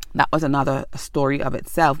was another story of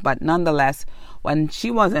itself. But nonetheless, when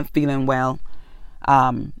she wasn't feeling well,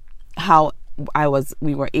 how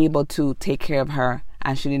we were able to take care of her,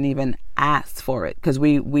 and she didn't even ask for it, because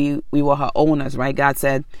we were her owners, right? God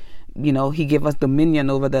said, he gave us dominion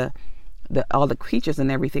over all the creatures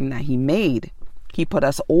and everything that he made. He put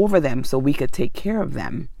us over them so we could take care of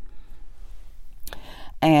them.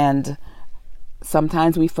 And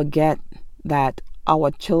sometimes we forget that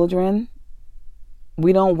our children,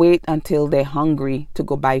 we don't wait until they're hungry to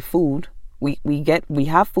go buy food. We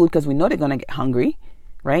have food because we know they're going to get hungry,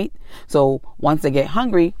 right? So once they get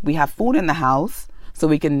hungry, we have food in the house so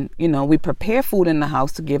we can, we prepare food in the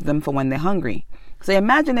house to give them for when they're hungry. So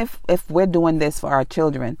imagine if we're doing this for our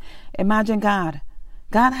children. Imagine God.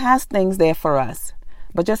 God has things there for us,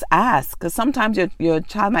 but just ask, because sometimes your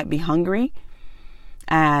child might be hungry,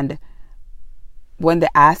 and when they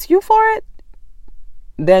ask you for it,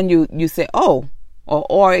 then you say, oh,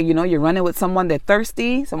 or you're running with someone, they're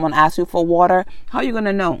thirsty, someone asks you for water. How are you going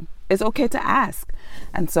to know? It's okay to ask.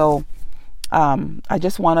 And so I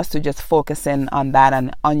just want us to just focus in on that,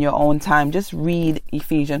 and on your own time, just read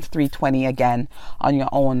Ephesians 3:20 again on your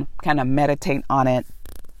own, kind of meditate on it,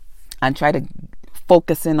 and try to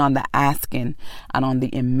focus in on the asking and on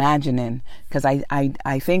the imagining, because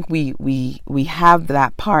I think we have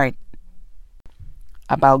that part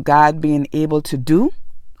about God being able to do.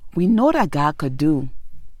 We know that God could do.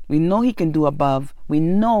 We know he can do above. We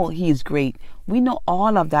know he's great. We know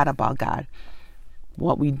all of that about God.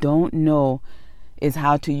 What we don't know is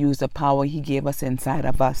how to use the power he gave us inside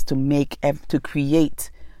of us to create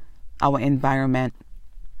our environment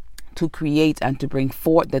to create and to bring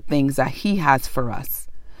forth the things that He has for us.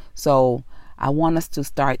 So I want us to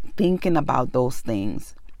start thinking about those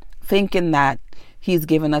things, thinking that He's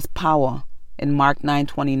given us power. In Mark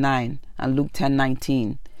 9:29 and Luke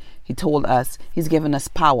 10:19, He told us He's given us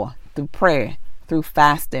power through prayer, through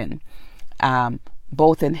fasting,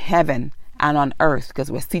 both in heaven and on earth,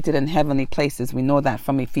 because we're seated in heavenly places. We know that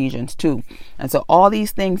from Ephesians 2. And so all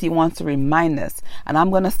these things He wants to remind us. And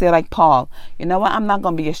I'm going to say like Paul, you know what? I'm not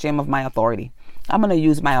going to be ashamed of my authority. I'm going to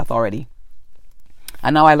use my authority.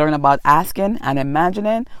 And now I learn about asking and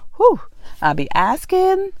imagining. I'll be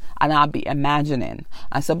asking and I'll be imagining.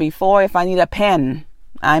 And so before, if I need a pen,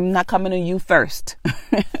 I'm not coming to you first.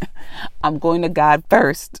 I'm going to God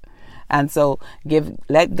first. And so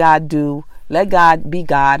let God be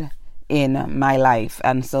God in my life.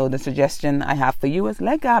 And so the suggestion I have for you is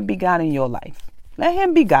let God be God in your life. Let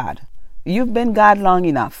Him be God. You've been God long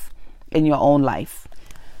enough in your own life.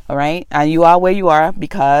 All right. And you are where you are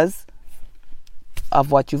because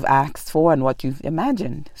of what you've asked for and what you've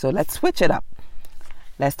imagined. So let's switch it up.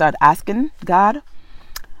 Let's start asking God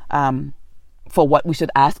for what we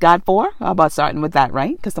should ask God for. How about starting with that,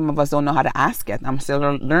 right? Because some of us don't know how to ask it. I'm still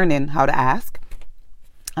learning how to ask.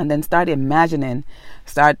 And then start imagining,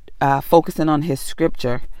 start focusing on His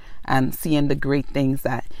scripture and seeing the great things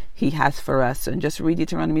that He has for us. And just read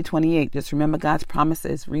Deuteronomy 28. Just remember God's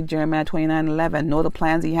promises. Read Jeremiah 29:11. Know the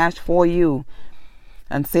plans He has for you.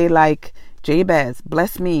 And say like Jabez,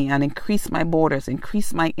 bless me and increase my borders,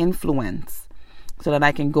 increase my influence so that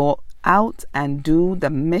I can go out and do the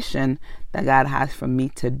mission that God has for me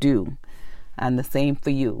to do. And the same for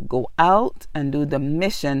you. Go out and do the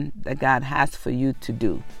mission that God has for you to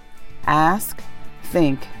do. Ask,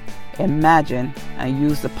 think, imagine, and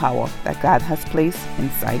use the power that God has placed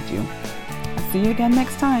inside you. I'll see you again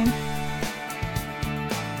next time.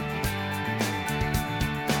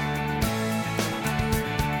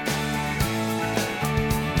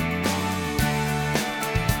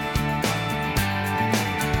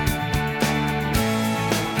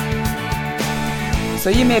 So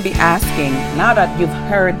you may be asking, now that you've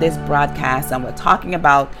heard this broadcast and we're talking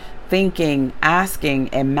about thinking, asking,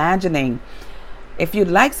 imagining, if you'd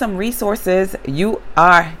like some resources, you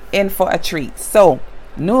are in for a treat. So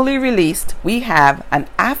newly released, we have an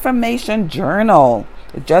affirmation journal.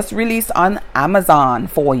 It just released on Amazon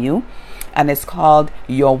for you. And it's called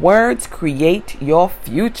Your Words Create Your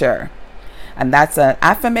Future. And that's an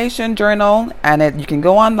affirmation journal, and you can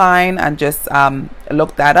go online and just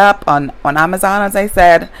look that up on Amazon, as I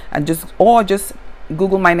said, and just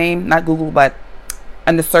Google my name, not Google, but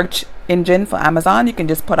in the search engine for Amazon, you can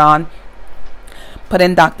just put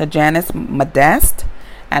in Dr. Janice Modest,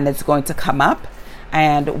 and it's going to come up.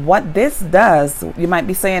 And what this does, you might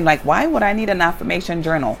be saying like, why would I need an affirmation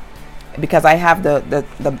journal? Because I have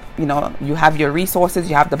you have your resources,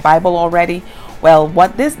 you have the Bible already. Well,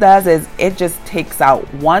 what this does is it just takes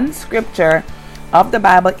out one scripture of the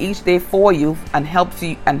Bible each day for you and help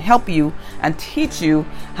you and teach you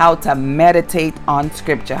how to meditate on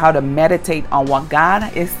scripture, how to meditate on what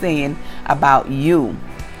God is saying about you.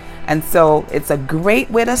 And so it's a great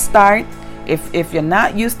way to start. If you're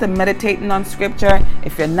not used to meditating on scripture,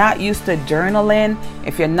 if you're not used to journaling,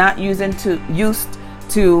 if you're not used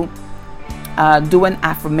to doing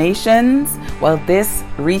affirmations, well, this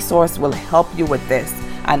resource will help you with this.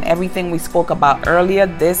 And everything we spoke about earlier,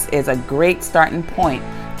 this is a great starting point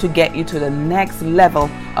to get you to the next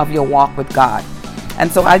level of your walk with God.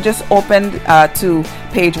 And so I just opened to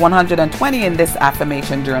page 120 in this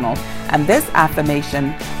affirmation journal. And this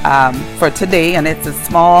affirmation for today, and it's a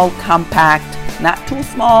small, compact, not too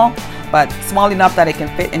small, but small enough that it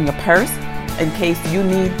can fit in your purse in case you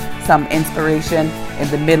need some inspiration in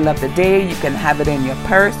the middle of the day. You can have it in your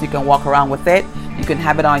purse. You can walk around with it. You can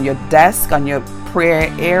have it on your desk, on your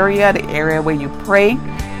prayer area, the area where you pray.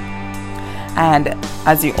 And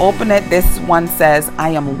as you open it, this one says, I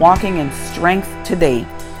am walking in strength today.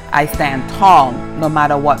 I stand tall no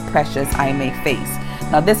matter what pressures I may face.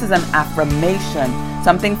 Now, this is an affirmation,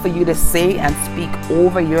 something for you to say and speak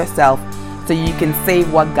over yourself so you can say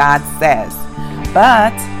what God says.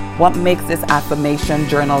 But what makes this affirmation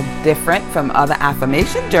journal different from other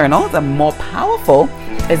affirmation journals and more powerful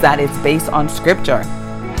is that it's based on scripture.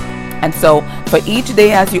 And so for each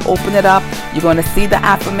day as you open it up, you're going to see the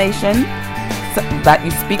affirmation that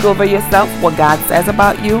you speak over yourself, what God says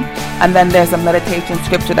about you. And then there's a meditation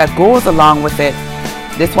scripture that goes along with it.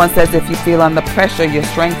 This one says, if you feel under pressure, your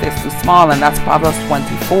strength is too small. And that's Proverbs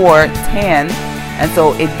 24:10. And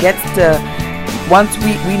so it gets to, once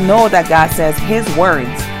we know that God says his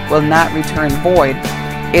words will not return void,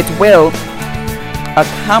 it will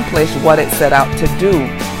accomplish what it set out to do.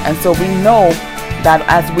 And so we know that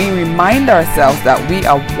as we remind ourselves that we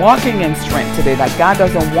are walking in strength today, that God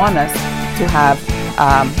doesn't want us to have,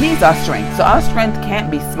 He's our strength. So our strength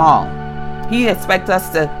can't be small. He expects us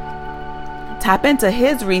to tap into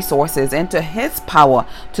His resources, into His power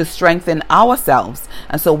to strengthen ourselves.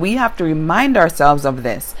 And so we have to remind ourselves of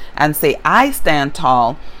this and say, I stand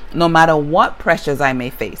tall no matter what pressures I may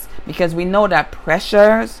face, because we know that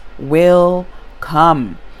pressures will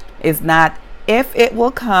come. It's not if it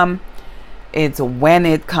will come, it's when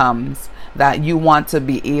it comes that you want to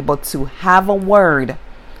be able to have a word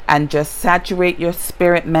and just saturate your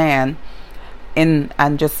spirit man in,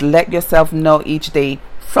 and just let yourself know each day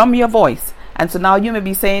from your voice. And so now you may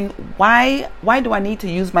be saying, why do I need to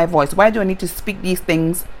use my voice? Why do I need to speak these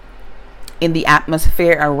things in the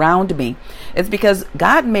atmosphere around me? It's because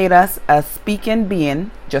God made us a speaking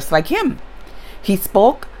being just like Him. He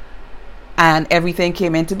spoke and everything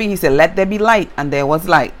came into being. He said, let there be light, and there was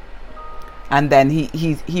light. And then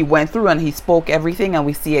he went through and He spoke everything, and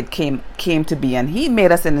we see it came to be. And He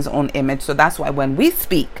made us in His own image. So that's why when we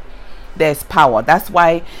speak, there's power. That's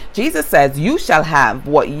why Jesus says, you shall have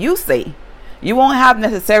what you say. You won't have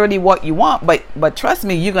necessarily what you want, but trust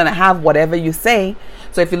me, you're going to have whatever you say.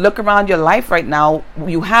 So if you look around your life right now,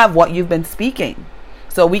 you have what you've been speaking.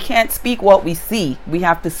 So we can't speak what we see. We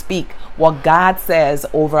have to speak what God says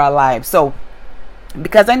over our lives. So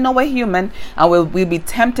because I know we're human and we'll be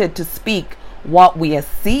tempted to speak what we are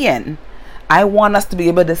seeing, I want us to be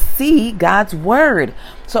able to see God's word.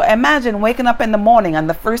 So imagine waking up in the morning and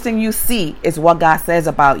the first thing you see is what God says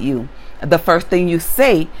about you. The first thing you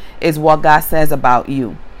say is what God says about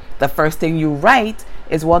you. The first thing you write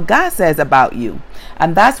is what God says about you.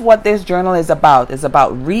 And that's what this journal is about. It's about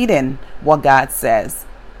reading what God says.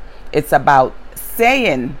 It's about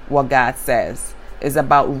saying what God says. It's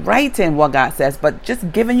about writing what God says, but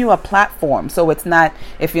just giving you a platform. So it's not,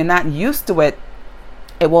 if you're not used to it,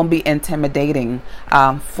 it won't be intimidating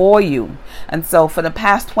for you. And so for the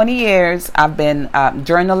past 20 years, I've been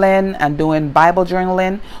journaling and doing Bible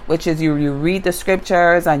journaling, which is you read the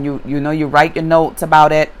scriptures and you write your notes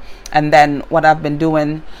about it. And then what I've been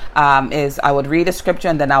doing is I would read a scripture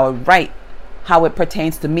and then I would write how it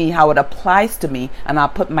pertains to me, how it applies to me, and I'll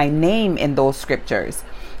put my name in those scriptures.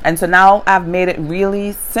 And so now I've made it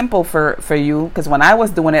really simple for you, because when I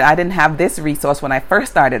was doing it, I didn't have this resource when I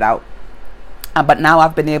first started out. But now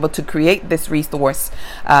I've been able to create this resource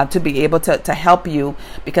to be able to help you,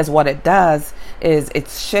 because what it does is it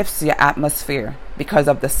shifts your atmosphere because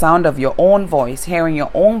of the sound of your own voice, hearing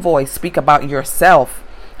your own voice speak about yourself.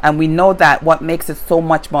 And we know that what makes it so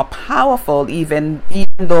much more powerful, even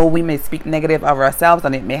though we may speak negative of ourselves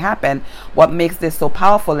and it may happen, what makes this so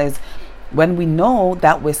powerful is when we know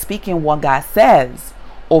that we're speaking what God says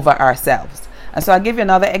over ourselves. And so I'll give you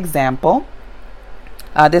another example.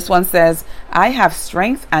 This one says, I have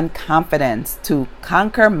strength and confidence to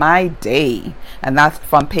conquer my day. And that's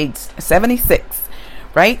from page 76,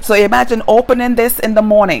 right? So imagine opening this in the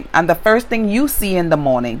morning, and the first thing you see in the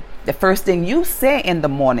morning, the first thing you say in the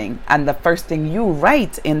morning, and the first thing you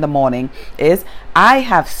write in the morning is, I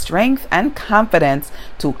have strength and confidence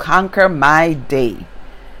to conquer my day.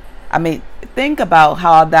 I mean, think about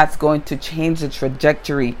how that's going to change the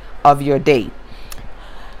trajectory of your day.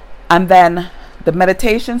 And then the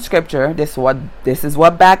meditation scripture, this is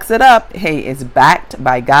what backs it up. Hey, it's backed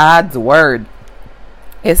by God's word.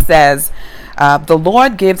 It says, the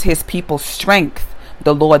Lord gives His people strength.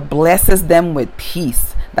 The Lord blesses them with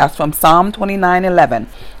peace. That's from Psalm 29:11.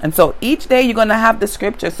 And so each day you're going to have the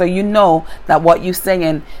scripture, so you know that what you're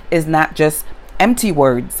saying is not just empty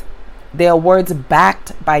words. They are words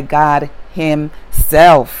backed by God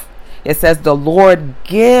Himself. It says the Lord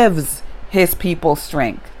gives His people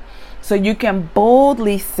strength. So you can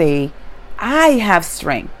boldly say, I have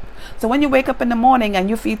strength. So when you wake up in the morning and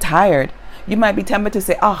you feel tired, you might be tempted to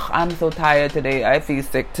say, oh, I'm so tired today. I feel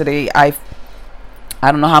sick today. I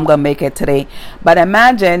don't know how I'm going to make it today. But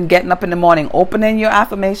imagine getting up in the morning, opening your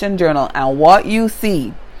affirmation journal, and what you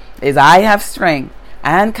see is, I have strength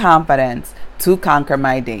and confidence to conquer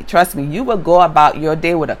my day. Trust me, you will go about your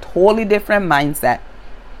day with a totally different mindset.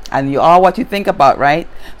 And you are what you think about, right?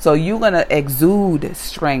 So you're going to exude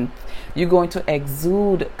strength. You're going to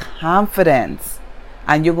exude confidence.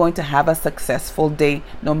 And you're going to have a successful day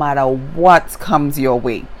no matter what comes your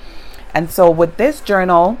way. And so with this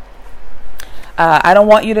journal, I don't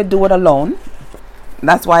want you to do it alone.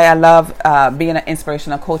 That's why I love being an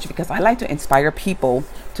inspirational coach, because I like to inspire people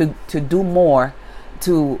to do more,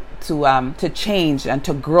 to change and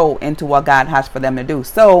to grow into what God has for them to do.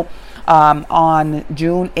 So on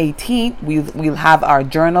June 18th, we'll have our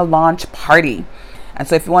journal launch party. And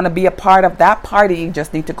so if you want to be a part of that party, you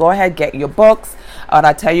just need to go ahead, get your books. And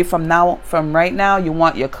I'll tell you from right now, you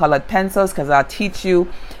want your colored pencils, because I'll teach you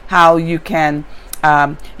how you can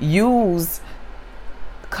use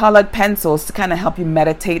colored pencils to kind of help you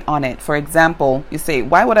meditate on it. For example, you say,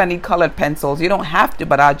 why would I need colored pencils? You don't have to,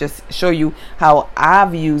 but I'll just show you how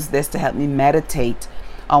I've used this to help me meditate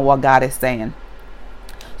on what God is saying.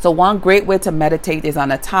 So one great way to meditate is on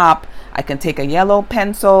the top. I can take a yellow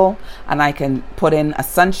pencil and I can put in a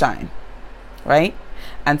sunshine, right?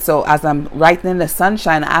 And so as I'm writing in the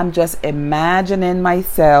sunshine, I'm just imagining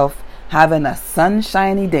myself having a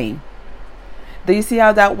sunshiny day. Do you see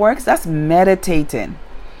how that works? That's meditating.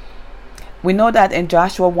 We know that in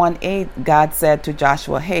Joshua 1:8, God said to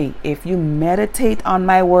Joshua, hey, if you meditate on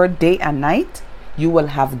my word day and night, you will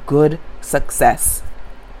have good success.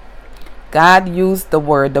 God used the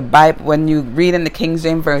word, the Bible, when you read in the King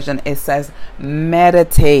James Version, it says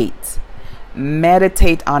meditate.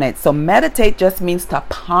 Meditate on it. So meditate just means to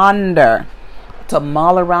ponder, to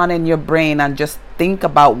mull around in your brain and just think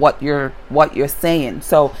about what you're saying.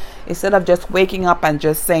 So instead of just waking up and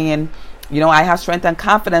just saying, I have strength and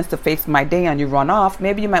confidence to face my day, and you run off,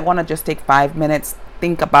 maybe you might want to just take 5 minutes,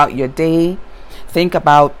 think about your day, think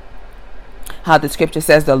about how the scripture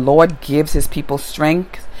says the Lord gives his people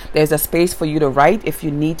strength. There's a space for you to write if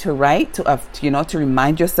you need to write, to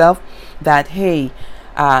remind yourself that, hey,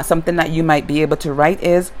 something that you might be able to write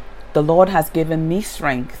is, the Lord has given me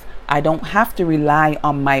strength. I don't have to rely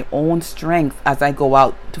on my own strength as I go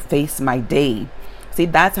out to face my day. See,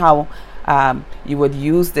 that's how you would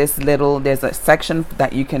use this there's a section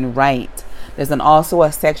that you can write. There's also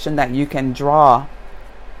a section that you can draw.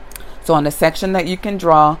 So on the section that you can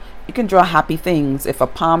draw happy things. If a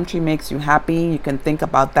palm tree makes you happy, you can think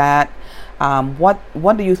about that.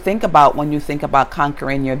 What do you think about when you think about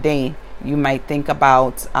conquering your day? You might think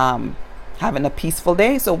about having a peaceful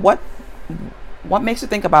day. So what makes you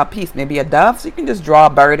think about peace? Maybe a dove. So you can just draw a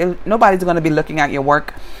bird. Nobody's going to be looking at your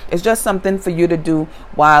work. It's just something for you to do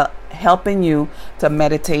while helping you to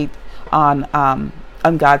meditate on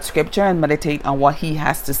God's scripture and meditate on what he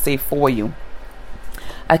has to say for you.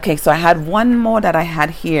 Okay, so I had one more that I had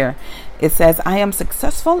here. It says, I am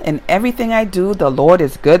successful in everything I do. The Lord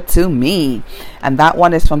is good to me. And that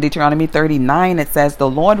one is from Deuteronomy 39. It says, the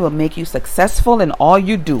Lord will make you successful in all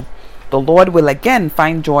you do. The Lord will again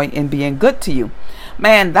find joy in being good to you.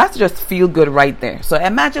 Man, that's just feel good right there. So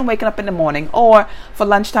imagine waking up in the morning or for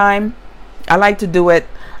lunchtime. I like to do it.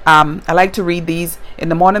 I like to read these in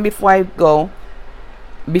the morning before I go,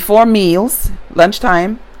 before meals,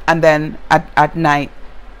 lunchtime, and then at night,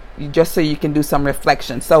 just so you can do some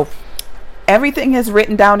reflection. So everything is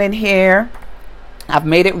written down in here. I've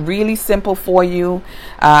made it really simple for you,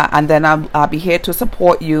 and then I'll be here to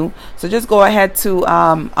support you. So just go ahead to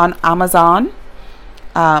on Amazon,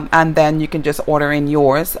 and then you can just order in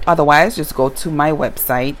yours. Otherwise, just go to my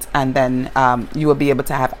website, and then you will be able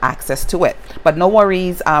to have access to it. But no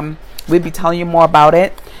worries, we'll be telling you more about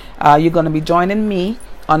it. You're going to be joining me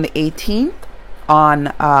on the 18th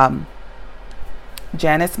on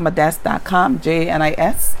JanisModeste.com,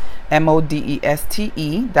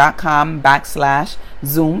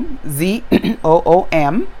 JanisModeste.com/Zoom,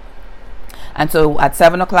 ZOOM. And so at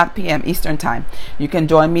 7:00 p.m. Eastern time, you can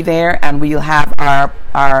join me there, and we'll have our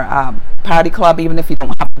party club. Even if you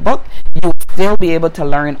don't have the book, you'll still be able to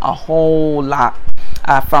learn a whole lot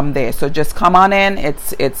from there. So just come on in.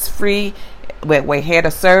 It's free. We're here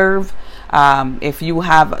to serve. If you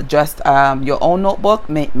have just your own notebook,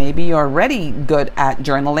 maybe you're already good at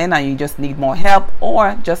journaling and you just need more help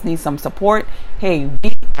or just need some support, hey,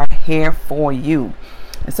 we are here for you.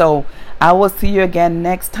 So I will see you again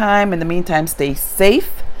next time. In the meantime, stay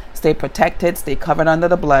safe, stay protected, stay covered under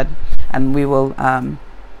the blood, and we will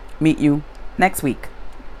meet you next week.